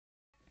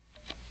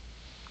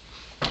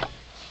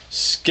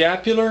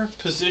Scapular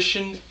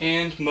position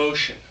and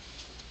motion.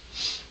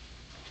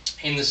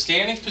 In the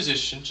standing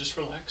position, just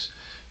relax,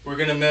 we're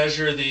going to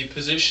measure the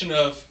position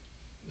of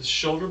the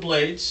shoulder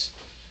blades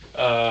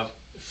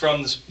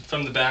from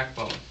the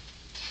backbone.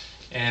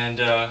 And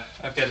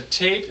I've got a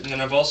tape, and then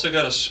I've also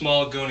got a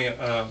small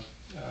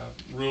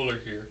ruler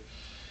here.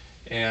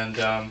 And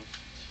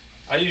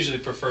I usually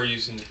prefer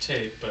using the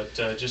tape, but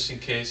just in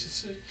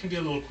case, it can be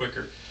a little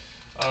quicker.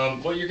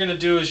 What you're going to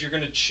do is you're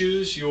going to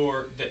choose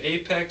the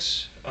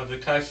apex of the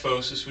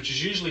kyphosis, which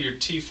is usually your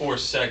T4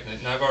 segment,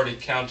 and I've already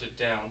counted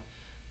down.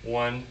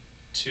 1,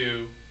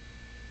 2,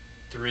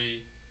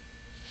 3,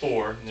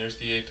 4, and there's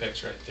the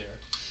apex right there.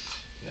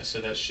 Yeah,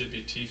 so that should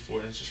be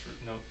T4. And just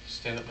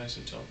stand up nice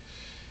and tall.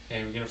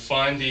 And we're going to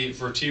find the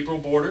vertebral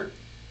border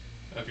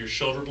of your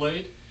shoulder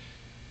blade,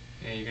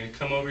 and you're going to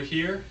come over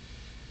here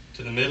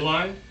to the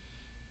midline.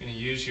 You're going to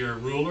use your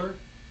ruler,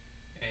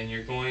 and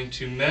you're going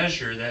to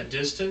measure that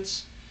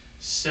distance,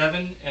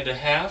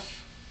 7.5,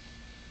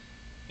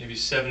 maybe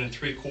 7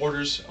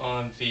 3/4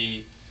 on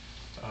the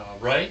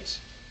right.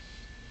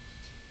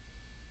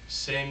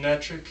 Same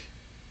metric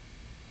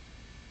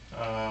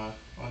on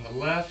the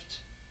left,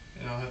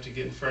 and I'll have to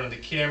get in front of the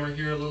camera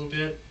here a little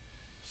bit.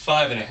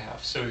 5.5.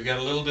 So we've got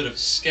a little bit of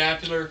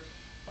scapular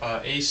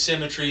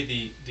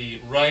asymmetry, the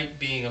right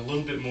being a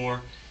little bit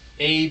more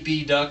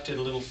abducted,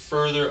 a little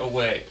further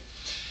away.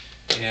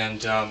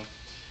 And now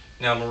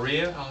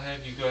Maria, I'll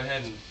have you go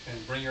ahead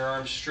and bring your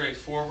arms straight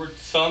forward,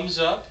 thumbs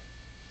up,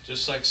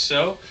 just like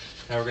so.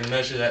 Now we're going to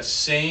measure that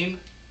same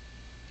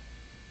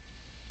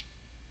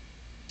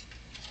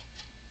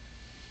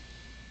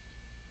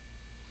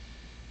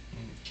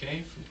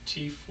from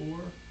T4. Let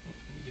me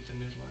get the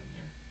midline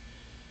there.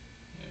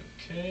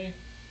 Okay.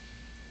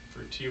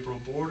 Vertebral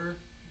border.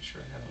 Make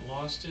sure I haven't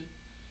lost it.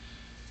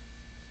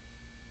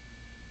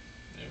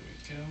 There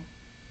we go.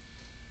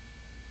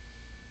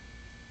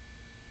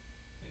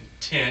 And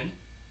 10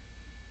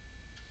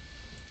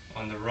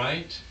 on the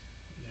right.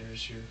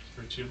 There's your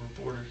vertebral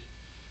border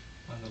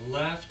on the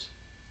left.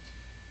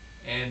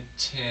 And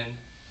 10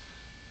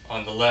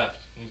 on the left.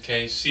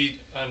 Okay, see,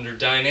 under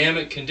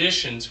dynamic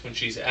conditions, when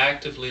she's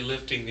actively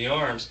lifting the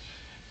arms,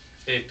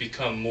 they've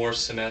become more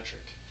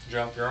symmetric.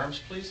 Drop your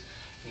arms, please.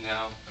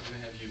 Now I'm going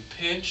to have you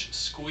pinch,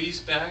 squeeze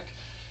back.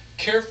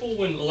 Careful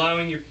when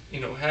allowing your,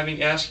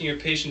 asking your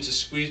patient to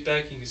squeeze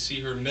back. You can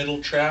see her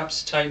middle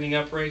traps tightening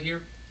up right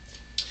here.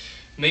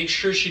 Make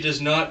sure she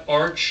does not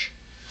arch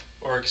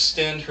or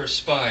extend her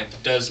spine.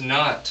 Does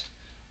not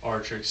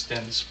arch or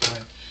extend the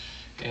spine.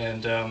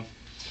 And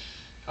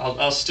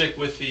I'll stick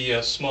with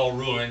the small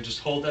ruler, and just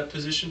hold that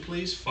position,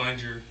 please. Find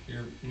your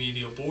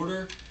medial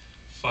border,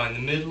 find the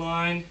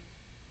midline,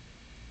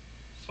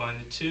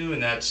 find the 2,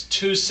 and that's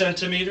 2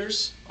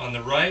 centimeters on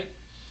the right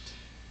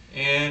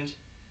and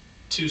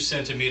 2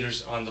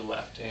 centimeters on the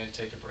left, and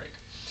take a break.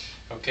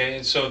 Okay,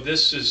 and so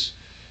this is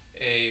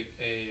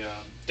a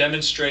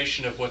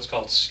demonstration of what's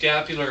called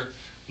scapular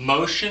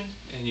motion,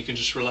 and you can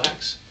just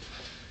relax.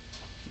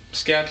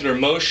 Scapular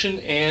motion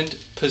and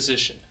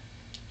position.